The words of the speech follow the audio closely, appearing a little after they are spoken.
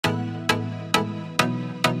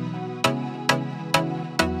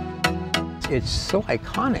It's so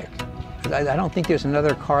iconic. I don't think there's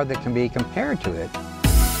another car that can be compared to it.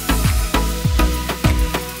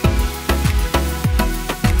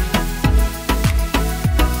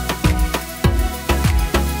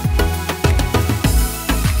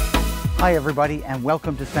 Hi everybody, and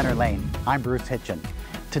welcome to Center Lane. I'm Bruce Hitchin.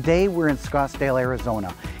 Today we're in Scottsdale,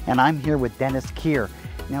 Arizona, and I'm here with Dennis Keer.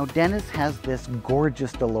 Now Dennis has this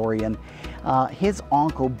gorgeous DeLorean. His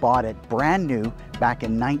uncle bought it brand new back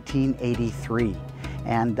in 1983.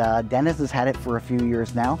 And Dennis has had it for a few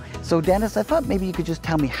years now. So Dennis, I thought maybe you could just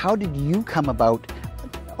tell me, how did you come about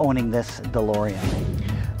owning this DeLorean?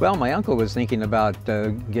 Well, my uncle was thinking about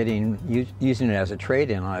using it as a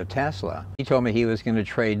trade-in on a Tesla. He told me he was going to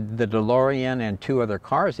trade the DeLorean and two other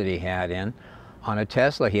cars that he had in on a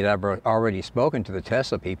Tesla. He'd already spoken to the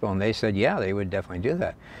Tesla people, and they said, yeah, they would definitely do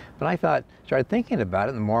that. But I started thinking about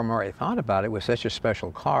it, and the more and more I thought about it, it was such a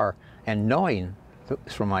special car, and knowing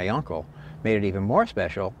it's from my uncle made it even more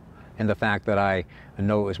special in the fact that I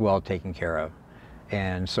know it was well taken care of.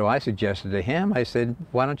 And so I suggested to him, I said,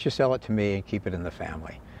 why don't you sell it to me and keep it in the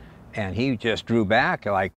family? And he just drew back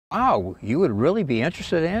like, wow, you would really be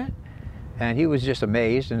interested in it? And he was just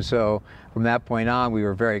amazed. And so from that point on, we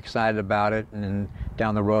were very excited about it. And then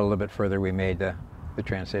down the road a little bit further, we made the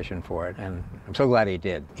transition for it. And I'm so glad he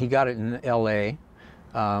did. He got it in LA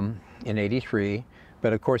in '83,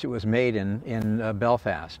 but of course it was made in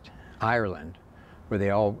Belfast, Ireland, where they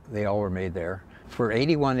all were made there. For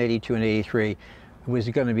 '81, '82, and '83, it was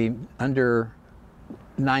going to be under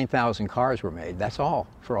 9,000 cars were made. That's all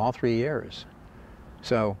for all 3 years.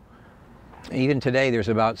 So even today, there's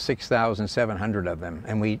about 6,700 of them,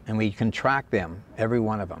 and we can track them, every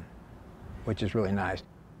one of them, which is really nice.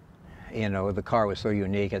 You know, the car was so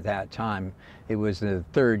unique at that time. It was the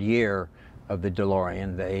third year of the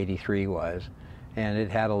DeLorean, the '83 was, and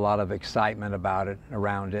it had a lot of excitement about it,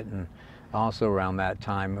 around it, and also around that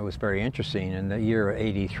time, it was very interesting. In the year of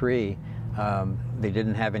 '83, they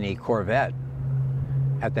didn't have any Corvette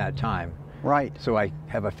at that time. Right. So I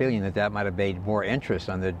have a feeling that might have made more interest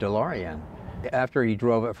on the DeLorean. After he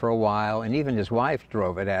drove it for a while, and even his wife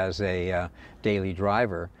drove it as a daily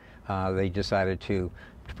driver, they decided to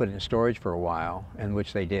put it in storage for a while, in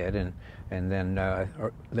which they did, and then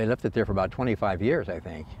they left it there for about 25 years, I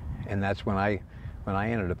think, and that's when I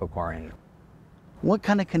ended up acquiring it. What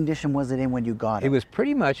kind of condition was it in when you got it? It was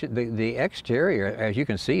pretty much, the exterior, as you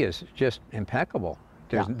can see, is just impeccable.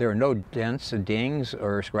 There are no dents, dings,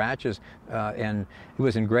 or scratches, and it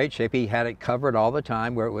was in great shape. He had it covered all the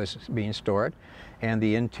time where it was being stored, and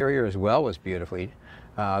the interior as well was beautifully.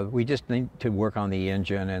 We just need to work on the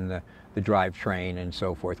engine and the drivetrain and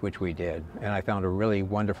so forth, which we did. And I found a really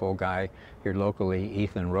wonderful guy here locally,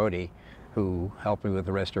 Ethan Rohde, who helped me with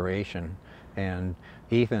the restoration. And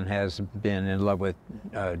Ethan has been in love with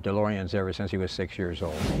DeLoreans ever since he was 6 years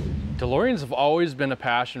old. DeLoreans have always been a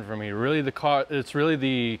passion for me. Really, it's really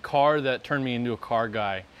the car that turned me into a car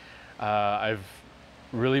guy. I've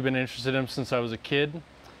really been interested in them since I was a kid.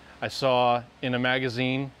 I saw in a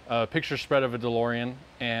magazine a picture spread of a DeLorean,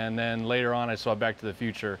 and then later on I saw Back to the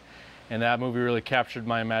Future, and that movie really captured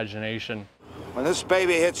my imagination. When this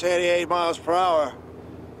baby hits 88 miles per hour,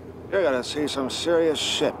 you're gonna see some serious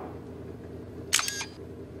shit.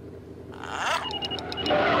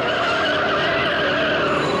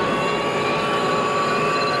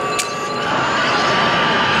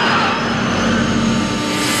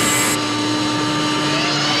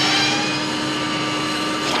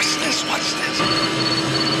 What's this?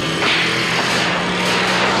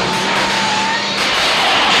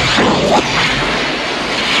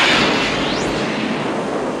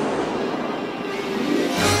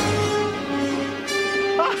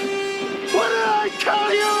 What did I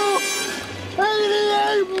tell you?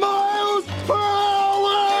 88 miles per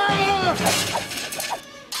hour!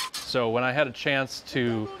 So when I had a chance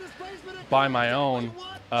to buy my own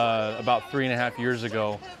about 3.5 years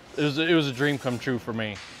ago, it was a dream come true for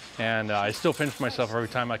me. And I still pinch myself every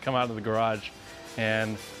time I come out of the garage.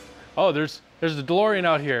 And, oh, there's a DeLorean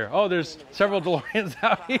out here. Oh, there's several DeLoreans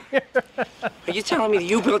out here. Are you telling me that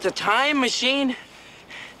you built a time machine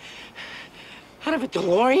out of a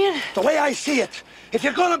DeLorean? The way I see it, if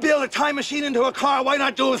you're gonna build a time machine into a car, why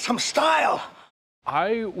not do it with some style?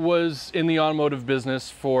 I was in the automotive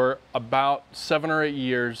business for about 7 or 8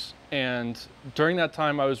 years. And during that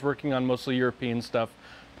time, I was working on mostly European stuff.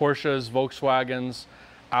 Porsches, Volkswagens,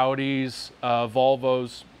 Audis,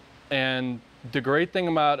 Volvos, and the great thing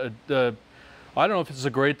about I don't know if it's a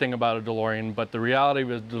great thing about a DeLorean, but the reality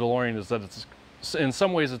of a DeLorean is that it's, in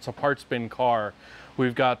some ways, it's a parts bin car.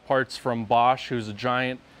 We've got parts from Bosch, who's a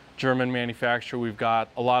giant German manufacturer. We've got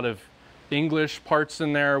a lot of English parts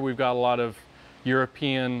in there. We've got a lot of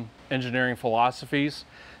European engineering philosophies.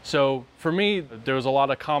 So for me, there was a lot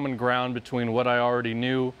of common ground between what I already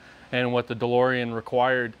knew and what the DeLorean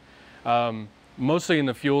required. Mostly in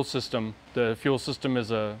the fuel system. The fuel system is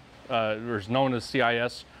known as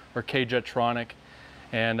CIS or K-jetronic.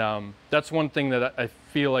 And that's one thing that I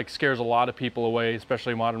feel like scares a lot of people away,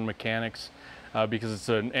 especially modern mechanics, because it's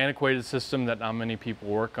an antiquated system that not many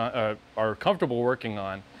people are comfortable working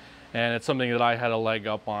on. And it's something that I had a leg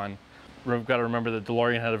up on. We've got to remember that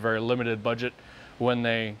DeLorean had a very limited budget when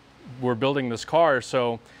they were building this car,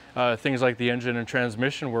 so things like the engine and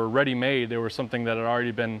transmission were ready-made. They were something that had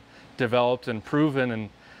already been developed and proven, and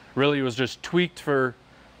really was just tweaked for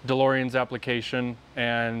DeLorean's application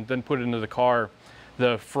and then put into the car.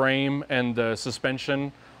 The frame and the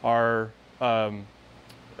suspension are very,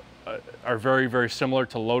 very similar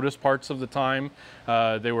to Lotus parts of the time.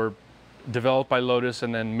 They were developed by Lotus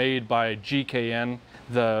and then made by GKN.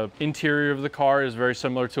 The interior of the car is very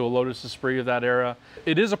similar to a Lotus Esprit of that era.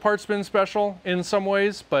 It is a part spin special in some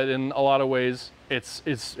ways, but in a lot of ways it's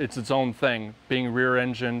its own thing, being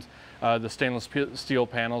rear-engined, the stainless steel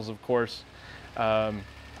panels, of course,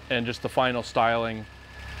 and just the final styling.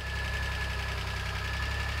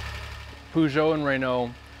 Peugeot and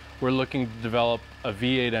Renault were looking to develop a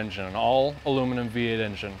V8 engine, an all-aluminum V8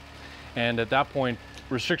 engine. And at that point,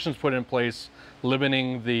 restrictions put in place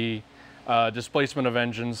limiting the displacement of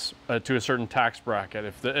engines to a certain tax bracket.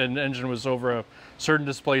 If an engine was over a certain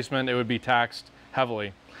displacement, it would be taxed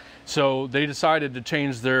heavily. So they decided to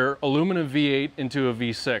change their aluminum V8 into a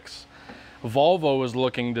V6. Volvo was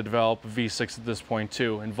looking to develop a V6 at this point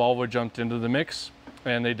too, and Volvo jumped into the mix,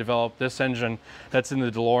 and they developed this engine that's in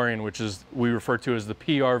the DeLorean, which is we refer to as the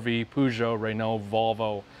PRV, Peugeot Renault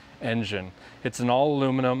Volvo engine. It's an all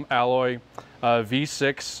aluminum alloy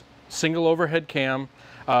V6 single overhead cam.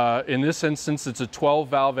 In this instance, it's a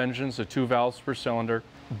 12-valve engine, so 2 valves per cylinder.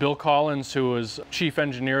 Bill Collins, who was chief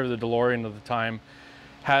engineer of the DeLorean at the time,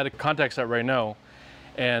 had contacts at Renault,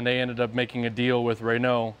 and they ended up making a deal with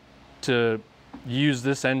Renault to use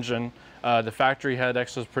this engine. The factory had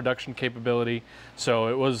excess production capability, so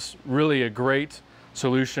it was really a great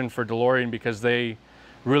solution for DeLorean because they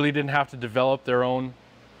really didn't have to develop their own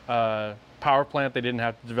power plant. They didn't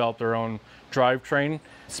have to develop their own drivetrain.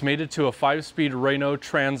 It's mated to a 5-speed Renault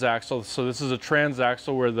transaxle. So this is a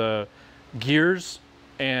transaxle where the gears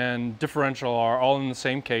and differential are all in the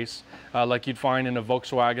same case, like you'd find in a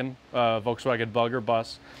Volkswagen Bug or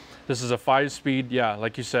Bus. This is a 5-speed, yeah,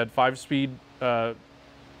 like you said, 5-speed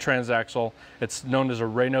transaxle. It's known as a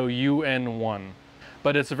Renault UN1.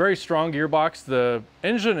 But it's a very strong gearbox. The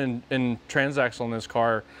engine and transaxle in this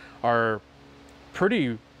car are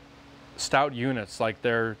pretty stout units. Like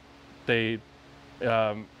it's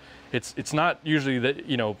not usually that,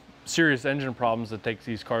 you know, serious engine problems that take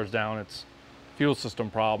these cars down. It's fuel system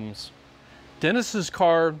problems. Dennis's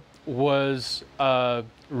car was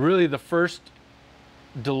really the first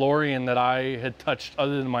DeLorean that I had touched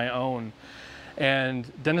other than my own.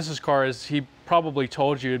 And Dennis's car, as he probably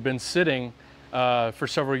told you, had been sitting for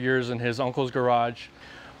several years in his uncle's garage.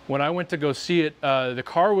 When I went to go see it, the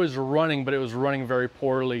car was running, but it was running very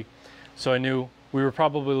poorly. So I knew we were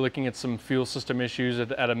probably looking at some fuel system issues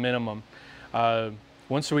at a minimum.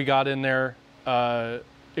 Once we got in there,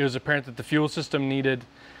 it was apparent that the fuel system needed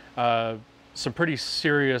some pretty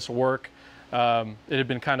serious work. It had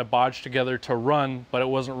been kind of bodged together to run, but it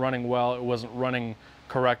wasn't running well. It wasn't running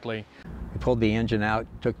correctly. We pulled the engine out,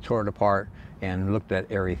 tore it apart, and looked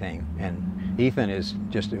at everything. And Ethan is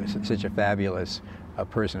just such a fabulous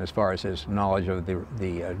person as far as his knowledge of the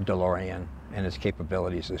DeLorean and its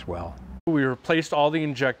capabilities as well. We replaced all the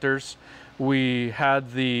injectors. We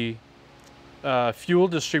had the fuel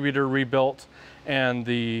distributor rebuilt and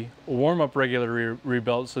the warm-up regulator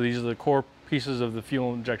rebuilt. So these are the core pieces of the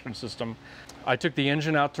fuel injection system. I took the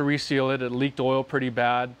engine out to reseal it. It leaked oil pretty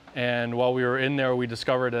bad, and while we were in there, we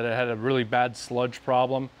discovered that it had a really bad sludge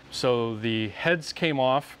problem. So the heads came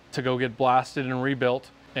off to go get blasted and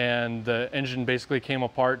rebuilt, and the engine basically came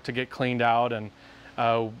apart to get cleaned out, and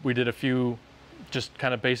we did a few just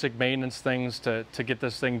kind of basic maintenance things to get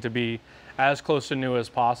this thing to be as close to new as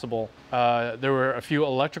possible. There were a few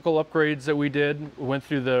electrical upgrades that we did. We went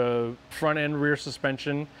through the front end rear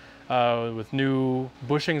suspension with new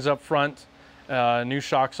bushings up front, new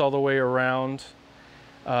shocks all the way around.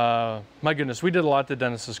 My goodness, we did a lot to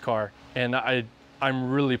Dennis's car, and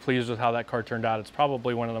I'm really pleased with how that car turned out. It's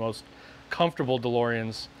probably one of the most comfortable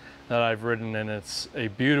DeLoreans that I've ridden, and it's a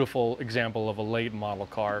beautiful example of a late model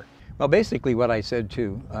car. Well, basically what I said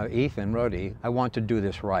to Ethan Rody, I want to do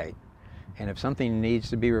this right. And if something needs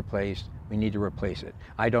to be replaced, we need to replace it.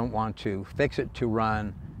 I don't want to fix it to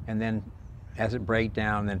run and then as it breaks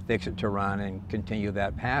down, then fix it to run and continue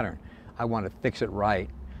that pattern. I want to fix it right,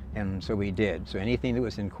 and so we did. So anything that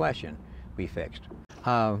was in question, we fixed.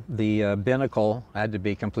 The binnacle had to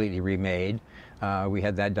be completely remade. We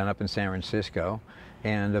had that done up in San Francisco,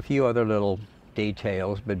 and a few other little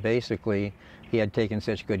details, but basically he had taken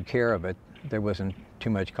such good care of it, there wasn't too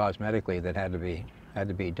much cosmetically that had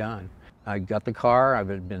to be done. I got the car.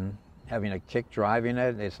 I've been having a kick driving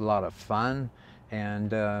it. It's a lot of fun,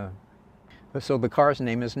 and so the car's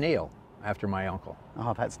name is Neal, after my uncle.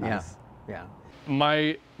 Oh, that's nice. Yeah.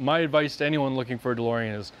 My advice to anyone looking for a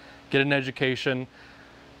DeLorean is get an education,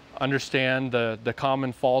 understand the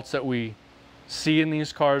common faults that we see in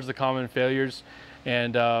these cars, the common failures,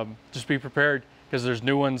 and just be prepared, because there's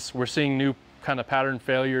new ones. We're seeing new kind of pattern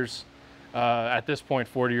failures at this point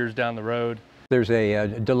 40 years down the road. There's a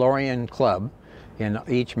DeLorean Club in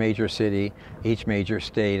each major city, each major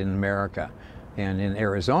state in America. And in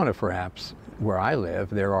Arizona, perhaps, where I live,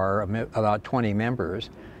 there are about 20 members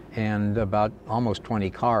and about almost 20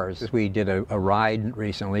 cars. We did a ride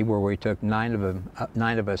recently where we took nine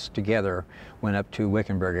of us together, went up to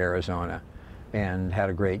Wickenburg, Arizona, and had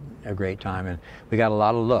a great time. And we got a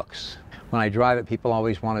lot of looks. When I drive it, people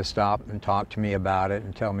always want to stop and talk to me about it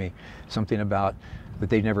and tell me something about that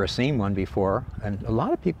they've never seen one before. And a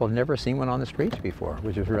lot of people have never seen one on the streets before,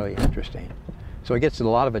 which is really interesting. So it gets a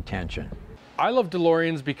lot of attention. I love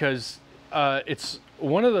DeLoreans because it's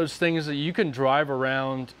one of those things that you can drive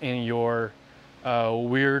around in your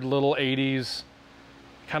weird little 80s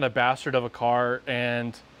kind of bastard of a car,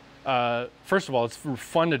 and first of all, it's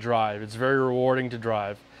fun to drive. It's very rewarding to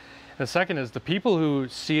drive. And the second is the people who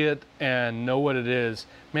see it and know what it is,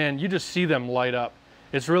 man, you just see them light up.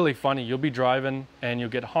 It's really funny. You'll be driving and you'll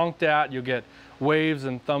get honked at, you'll get waves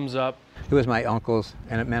and thumbs up. It was my uncle's,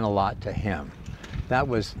 and it meant a lot to him. That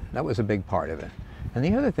was a big part of it. And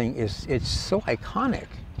the other thing is, it's so iconic.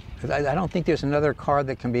 I don't think there's another car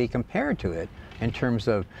that can be compared to it in terms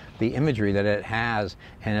of the imagery that it has,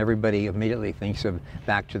 and everybody immediately thinks of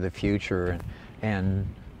Back to the Future and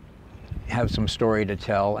have some story to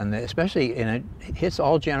tell, and especially, and it hits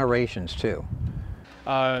all generations too.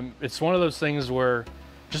 It's one of those things where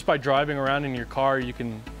just by driving around in your car, you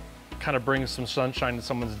can kind of bring some sunshine to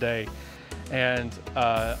someone's day. And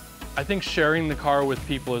I think sharing the car with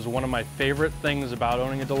people is one of my favorite things about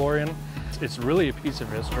owning a DeLorean. It's really a piece of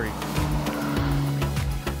history.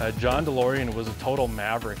 John DeLorean was a total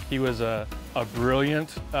maverick. He was a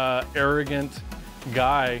brilliant, arrogant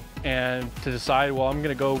guy, and to decide, well, I'm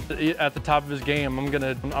gonna go at the top of his game. I'm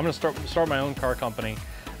gonna start my own car company.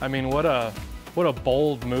 I mean, what a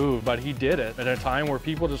bold move, but he did it at a time where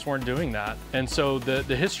people just weren't doing that. And so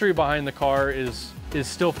the history behind the car is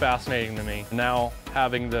still fascinating to me. Now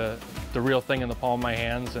having the real thing in the palm of my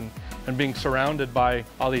hands and being surrounded by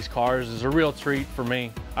all these cars is a real treat for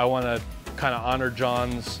me. I want to kind of honor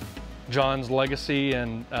John's legacy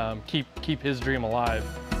and keep his dream alive.